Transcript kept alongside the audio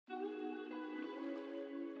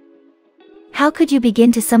How could you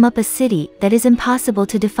begin to sum up a city that is impossible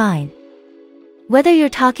to define? Whether you're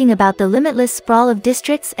talking about the limitless sprawl of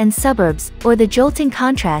districts and suburbs, or the jolting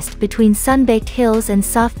contrast between sun-baked hills and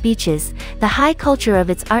soft beaches, the high culture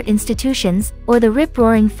of its art institutions, or the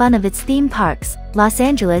rip-roaring fun of its theme parks, Los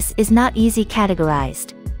Angeles is not easy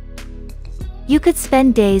categorized. You could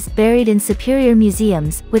spend days buried in superior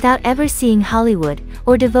museums without ever seeing Hollywood,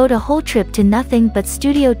 or devote a whole trip to nothing but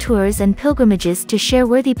studio tours and pilgrimages to share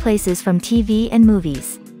worthy places from TV and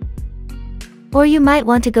movies. Or you might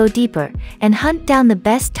want to go deeper, and hunt down the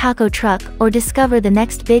best taco truck or discover the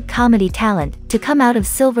next big comedy talent to come out of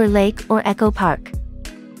Silver Lake or Echo Park.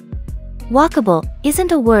 Walkable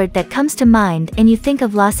isn't a word that comes to mind and you think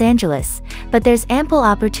of Los Angeles, but there's ample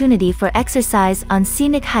opportunity for exercise on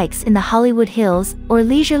scenic hikes in the Hollywood Hills or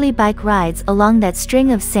leisurely bike rides along that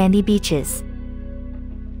string of sandy beaches.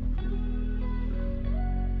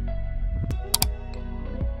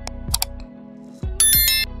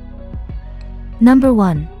 Number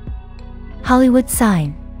 1. Hollywood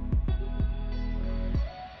sign.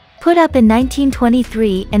 Put up in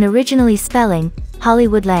 1923 and originally spelling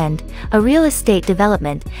Hollywoodland, a real estate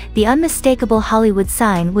development, the unmistakable Hollywood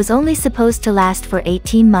sign was only supposed to last for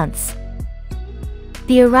 18 months.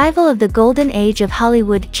 The arrival of the golden age of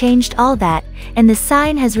Hollywood changed all that, and the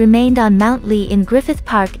sign has remained on Mount Lee in Griffith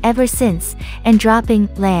Park ever since, and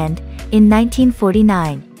dropping land in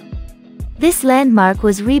 1949. This landmark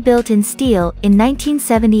was rebuilt in steel in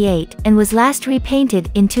 1978 and was last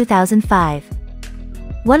repainted in 2005.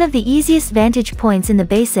 One of the easiest vantage points in the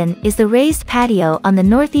basin is the raised patio on the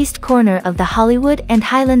northeast corner of the Hollywood and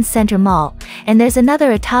Highlands Center Mall, and there's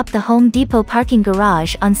another atop the Home Depot parking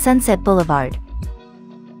garage on Sunset Boulevard.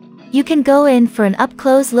 You can go in for an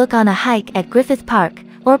up-close look on a hike at Griffith Park,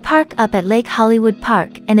 or park up at Lake Hollywood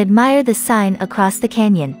Park and admire the sign across the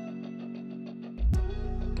canyon.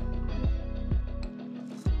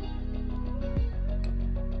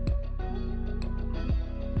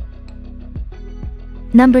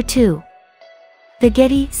 Number 2. The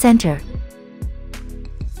Getty Center.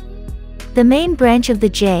 The main branch of the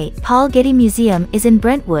J. Paul Getty Museum is in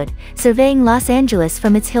Brentwood, surveying Los Angeles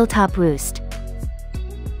from its hilltop roost.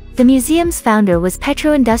 The museum's founder was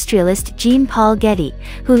petro-industrialist Jean Paul Getty,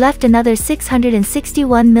 who left another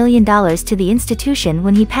 $661 million to the institution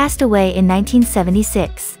when he passed away in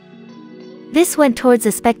 1976. This went towards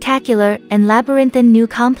a spectacular and labyrinthine new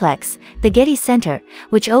complex, the Getty Center,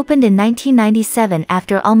 which opened in 1997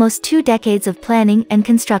 after almost 2 decades of planning and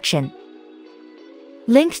construction.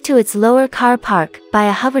 Linked to its lower car park by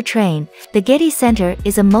a hover train, the Getty Center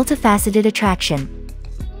is a multifaceted attraction.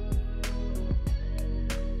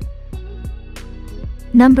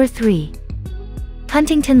 Number 3.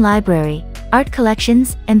 Huntington Library, Art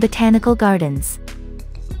Collections and Botanical Gardens.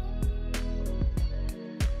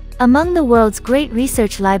 Among the world's great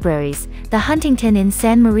research libraries, the Huntington in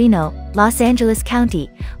San Marino, Los Angeles County,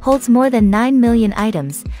 holds more than 9 million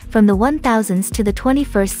items, from the 1000s to the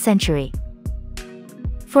 21st century.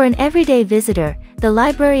 For an everyday visitor, the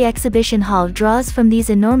library exhibition hall draws from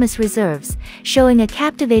these enormous reserves, showing a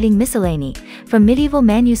captivating miscellany, from medieval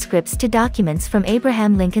manuscripts to documents from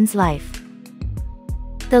Abraham Lincoln's life.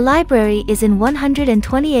 The library is in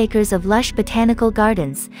 120 acres of lush botanical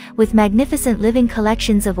gardens, with magnificent living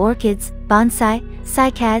collections of orchids, bonsai,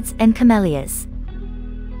 cycads and camellias.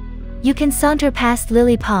 You can saunter past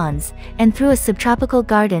lily ponds, and through a subtropical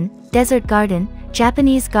garden, desert garden,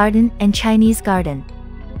 Japanese garden and Chinese garden.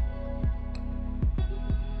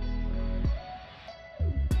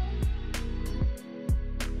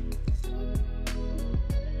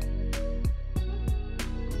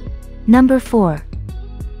 Number 4.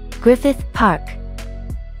 Griffith Park.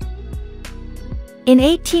 In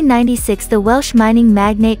 1896, the Welsh mining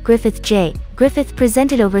magnate Griffith J. Griffith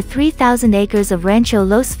presented over 3,000 acres of Rancho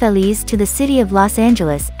Los Feliz to the city of Los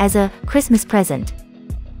Angeles as a Christmas present.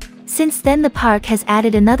 Since then, the park has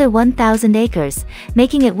added another 1,000 acres,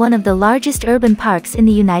 making it one of the largest urban parks in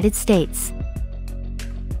the United States.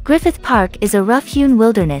 Griffith Park is a rough-hewn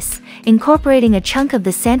wilderness, incorporating a chunk of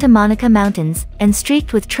the Santa Monica Mountains and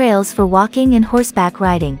streaked with trails for walking and horseback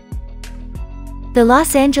riding. The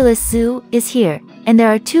Los Angeles Zoo is here, and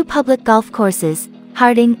there are 2 public golf courses,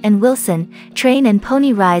 Harding and Wilson, train and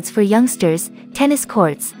pony rides for youngsters, tennis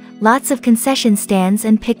courts, lots of concession stands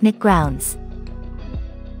and picnic grounds.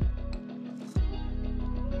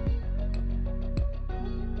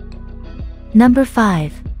 Number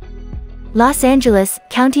 5. Los Angeles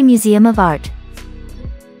County Museum of Art.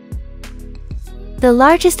 The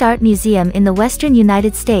largest art museum in the western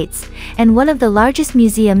United States, and one of the largest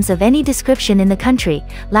museums of any description in the country,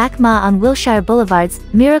 LACMA on Wilshire Boulevard's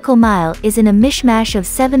Miracle Mile is in a mishmash of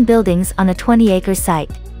 7 buildings on a 20-acre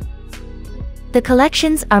site. The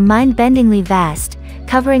collections are mind-bendingly vast,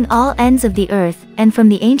 covering all ends of the earth and from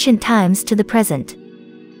the ancient times to the present.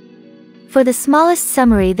 For the smallest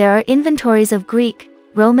summary, there are inventories of Greek,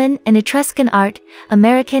 Roman and Etruscan art,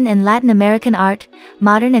 American and Latin American art,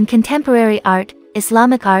 modern and contemporary art,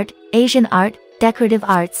 Islamic art, Asian art, decorative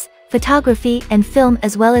arts, photography and film,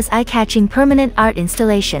 as well as eye-catching permanent art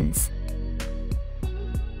installations.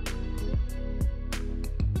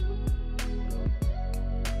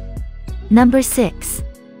 Number 6.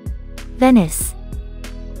 Venice.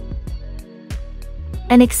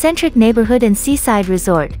 An eccentric neighborhood and seaside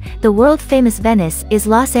resort, the world-famous Venice is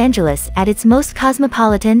Los Angeles at its most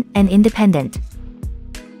cosmopolitan and independent.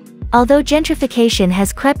 Although gentrification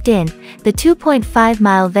has crept in, the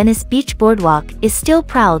 2.5-mile Venice Beach Boardwalk is still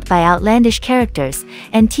prowled by outlandish characters,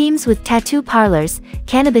 and teems with tattoo parlors,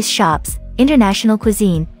 cannabis shops, international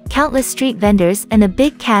cuisine, countless street vendors and a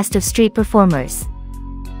big cast of street performers.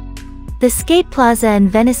 The Skate Plaza and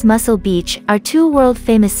Venice Muscle Beach are 2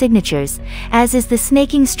 world-famous signatures, as is the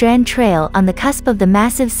snaking Strand Trail on the cusp of the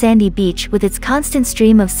massive sandy beach with its constant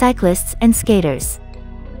stream of cyclists and skaters.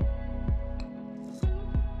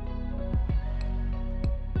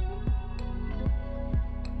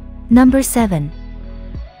 Number 7.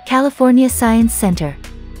 California Science Center.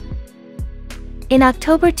 In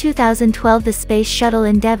October 2012, the Space Shuttle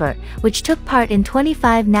Endeavour, which took part in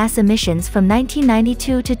 25 NASA missions from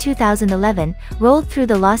 1992 to 2011, rolled through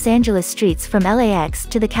the Los Angeles streets from LAX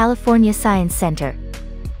to the California Science Center.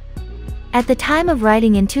 At the time of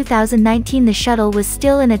writing in 2019, the shuttle was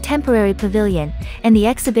still in a temporary pavilion, and the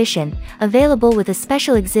exhibition, available with a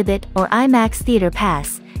special exhibit or IMAX theater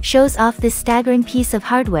pass, shows off this staggering piece of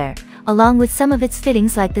hardware, along with some of its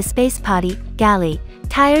fittings like the Space Potty, galley,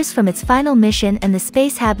 tires from its final mission and the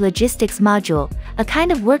Space Hab Logistics Module, a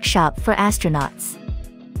kind of workshop for astronauts.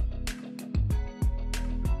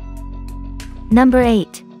 Number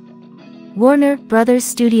 8. Warner Brothers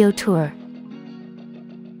Studio Tour.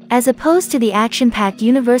 As opposed to the action-packed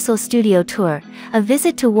Universal Studio Tour, a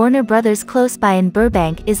visit to Warner Brothers close by in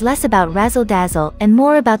Burbank is less about razzle-dazzle and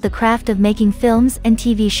more about the craft of making films and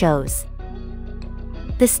TV shows.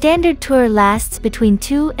 The standard tour lasts between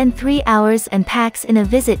 2 and 3 hours and packs in a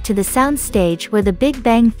visit to the sound stage where The Big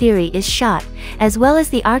Bang Theory is shot, as well as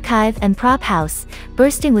the archive and prop house,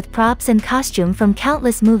 bursting with props and costume from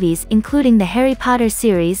countless movies including the Harry Potter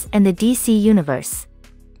series and the DC Universe.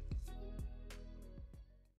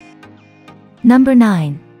 Number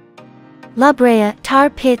 9. La Brea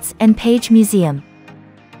Tar Pits and Page Museum.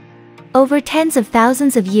 Over tens of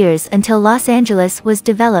thousands of years until Los Angeles was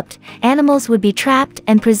developed, animals would be trapped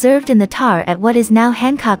and preserved in the tar at what is now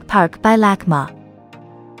Hancock Park by LACMA.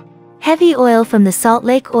 Heavy oil from the Salt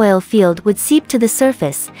Lake oil field would seep to the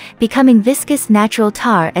surface, becoming viscous natural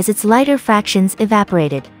tar as its lighter fractions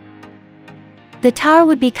evaporated. The tar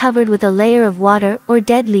would be covered with a layer of water or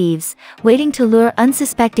dead leaves, waiting to lure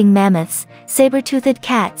unsuspecting mammoths, saber-toothed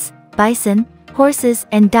cats, bison, horses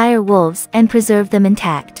and dire wolves and preserve them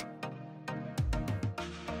intact.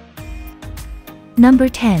 Number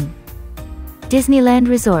 10. Disneyland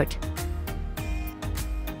Resort.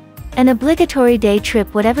 An obligatory day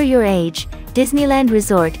trip whatever your age, Disneyland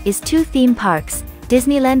Resort is 2 theme parks,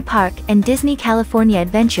 Disneyland Park and Disney California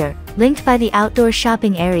Adventure, linked by the outdoor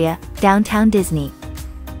shopping area, Downtown Disney.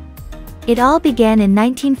 It all began in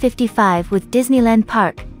 1955 with Disneyland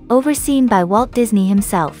Park, overseen by Walt Disney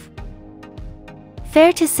himself.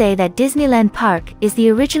 Fair to say that Disneyland Park is the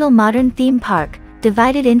original modern theme park,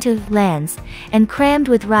 divided into lands, and crammed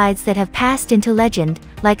with rides that have passed into legend,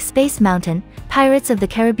 like Space Mountain, Pirates of the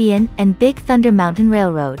Caribbean and Big Thunder Mountain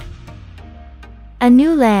Railroad. A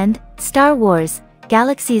new land, Star Wars,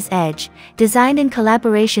 Galaxy's Edge, designed in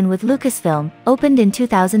collaboration with Lucasfilm, opened in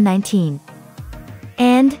 2019.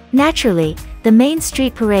 And, naturally, the main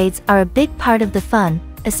street parades are a big part of the fun,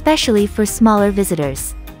 especially for smaller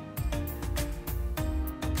visitors.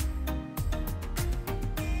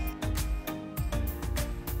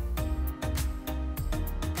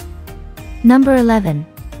 Number 11.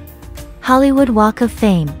 Hollywood Walk of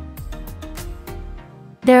Fame.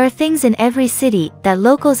 There are things in every city that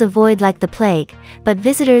locals avoid like the plague, but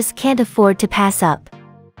visitors can't afford to pass up.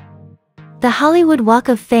 The Hollywood Walk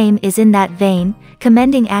of Fame is in that vein,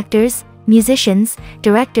 commending actors, musicians,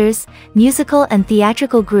 directors, musical and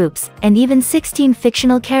theatrical groups, and even 16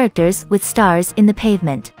 fictional characters with stars in the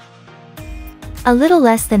pavement. A little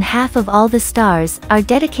less than half of all the stars are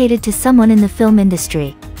dedicated to someone in the film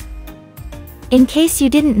industry. In case you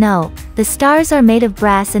didn't know, the stars are made of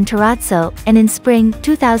brass and terrazzo, and in spring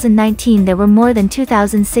 2019 there were more than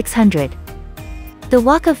 2,600. The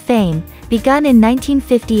Walk of Fame, begun in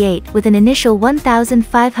 1958 with an initial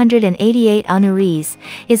 1,588 honorees,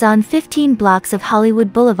 is on 15 blocks of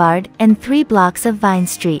Hollywood Boulevard and 3 blocks of Vine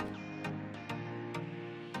Street.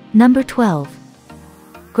 Number 12.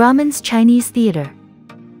 Grauman's Chinese Theater.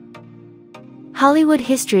 Hollywood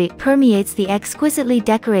history permeates the exquisitely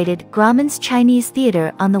decorated Grauman's Chinese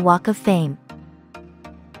Theater on the Walk of Fame.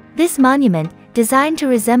 This monument, designed to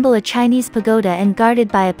resemble a Chinese pagoda and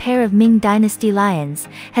guarded by a pair of Ming Dynasty lions,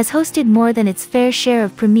 has hosted more than its fair share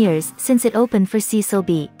of premieres since it opened for Cecil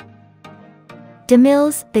B.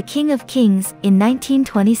 DeMille's The King of Kings in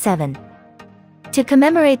 1927. To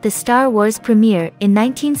commemorate the Star Wars premiere in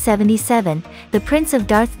 1977, the Prince of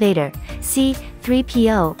Darth Vader,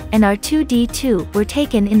 C-3PO, and R2-D2 were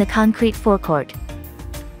taken in the concrete forecourt.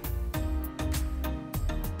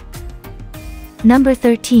 Number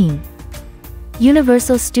 13.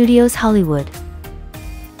 Universal Studios Hollywood.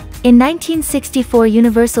 In 1964,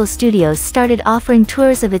 Universal Studios started offering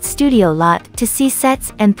tours of its studio lot to see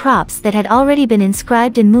sets and props that had already been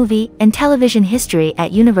inscribed in movie and television history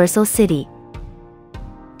at Universal City.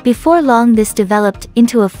 Before long, this developed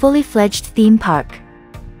into a fully fledged theme park.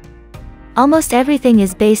 Almost everything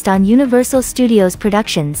is based on Universal Studios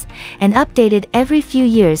productions, and updated every few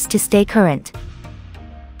years to stay current.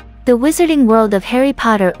 The Wizarding World of Harry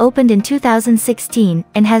Potter opened in 2016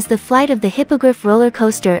 and has the Flight of the Hippogriff roller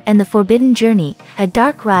coaster and the Forbidden Journey, a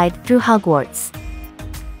dark ride through Hogwarts.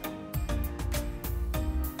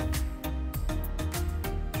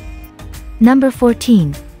 Number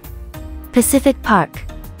 14. Pacific Park.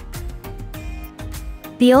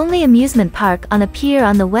 The only amusement park on a pier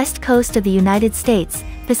on the west coast of the United States,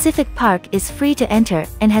 Pacific Park is free to enter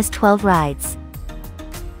and has 12 rides.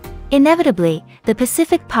 Inevitably, the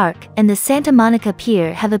Pacific Park and the Santa Monica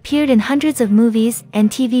Pier have appeared in hundreds of movies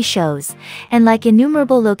and TV shows, and like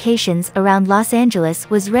innumerable locations around Los Angeles,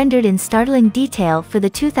 was rendered in startling detail for the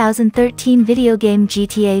 2013 video game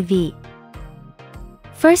GTA V.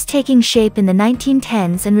 First taking shape in the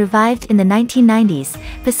 1910s and revived in the 1990s,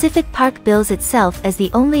 Pacific Park bills itself as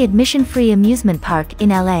the only admission-free amusement park in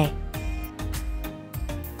LA.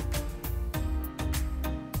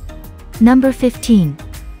 Number 15.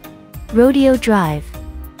 Rodeo Drive.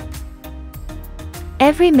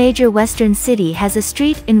 Every major Western city has a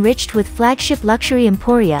street enriched with flagship luxury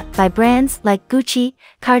emporia by brands like Gucci,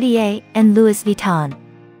 Cartier, and Louis Vuitton.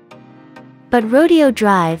 But Rodeo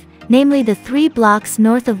Drive, namely the 3 blocks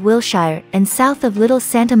north of Wilshire and south of Little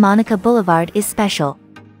Santa Monica Boulevard, is special.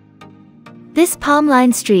 This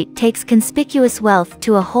palm-lined street takes conspicuous wealth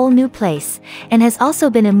to a whole new place, and has also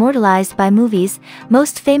been immortalized by movies,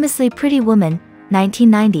 most famously Pretty Woman,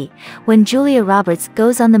 1990, when Julia Roberts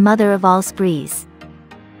goes on the mother of all sprees.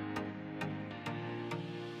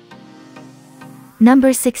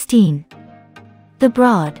 Number 16. The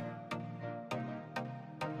Broad.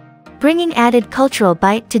 Bringing added cultural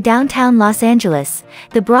bite to downtown Los Angeles,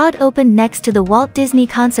 the Broad opened next to the Walt Disney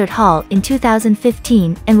Concert Hall in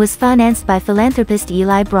 2015 and was financed by philanthropist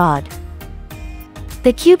Eli Broad.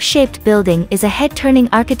 The cube-shaped building is a head-turning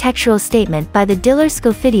architectural statement by the Diller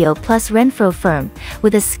Scofidio plus Renfro firm,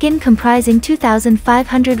 with a skin comprising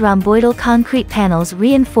 2,500 rhomboidal concrete panels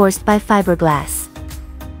reinforced by fiberglass.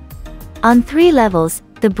 On 3 levels,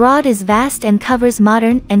 the Broad is vast and covers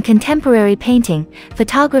modern and contemporary painting,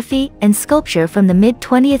 photography, and sculpture from the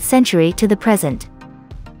mid-20th century to the present.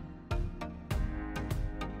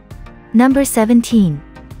 Number 17.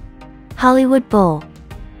 Hollywood Bowl.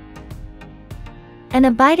 An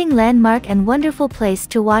abiding landmark and wonderful place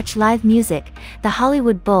to watch live music, the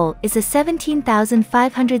Hollywood Bowl is a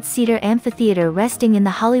 17,500-seater amphitheater resting in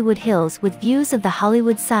the Hollywood Hills with views of the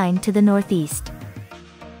Hollywood sign to the northeast.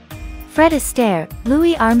 Fred Astaire,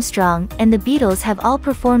 Louis Armstrong, and the Beatles have all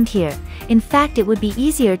performed here. In fact, it would be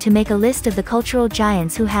easier to make a list of the cultural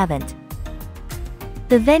giants who haven't.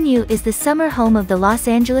 The venue is the summer home of the Los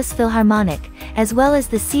Angeles Philharmonic, as well as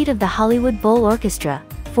the seat of the Hollywood Bowl Orchestra,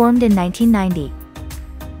 formed in 1990.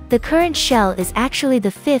 The current shell is actually the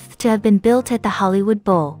 5th to have been built at the Hollywood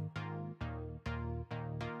Bowl.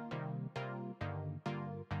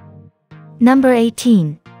 Number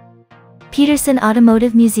 18. Peterson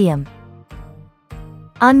Automotive Museum.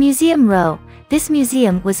 On Museum Row, this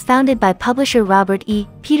museum was founded by publisher Robert E.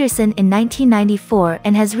 Peterson in 1994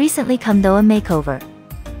 and has recently come through a makeover.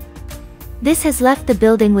 This has left the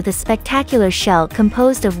building with a spectacular shell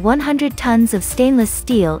composed of 100 tons of stainless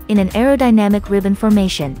steel in an aerodynamic ribbon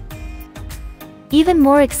formation. Even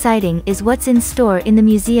more exciting is what's in store in the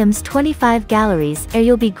museum's 25 galleries, where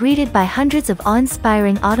you'll be greeted by hundreds of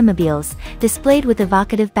awe-inspiring automobiles, displayed with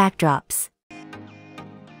evocative backdrops.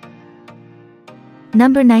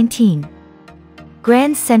 Number 19.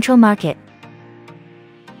 Grand Central Market.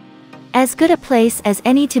 As good a place as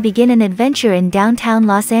any to begin an adventure in downtown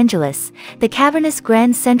Los Angeles, the cavernous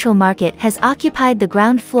Grand Central Market has occupied the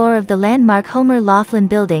ground floor of the landmark Homer Laughlin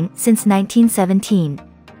Building since 1917.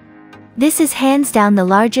 This is hands down the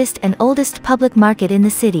largest and oldest public market in the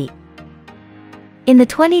city. In the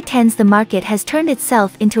 2010s, the market has turned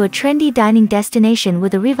itself into a trendy dining destination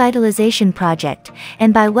with a revitalization project,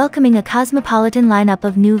 and by welcoming a cosmopolitan lineup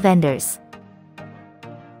of new vendors.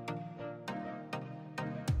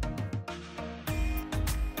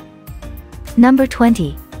 Number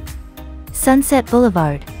 20. Sunset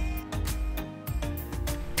Boulevard.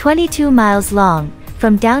 22 miles long,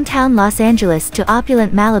 from downtown Los Angeles to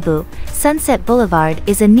opulent Malibu, Sunset Boulevard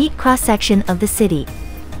is a neat cross-section of the city.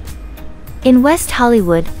 In West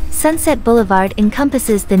Hollywood, Sunset Boulevard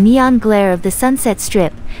encompasses the neon glare of the Sunset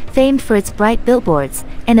Strip, famed for its bright billboards,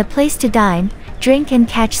 and a place to dine, drink and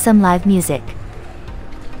catch some live music.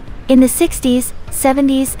 In the 60s,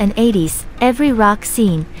 70s and 80s, every rock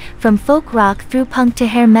scene, from folk rock through punk to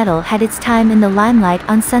hair metal, had its time in the limelight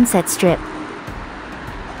on Sunset Strip.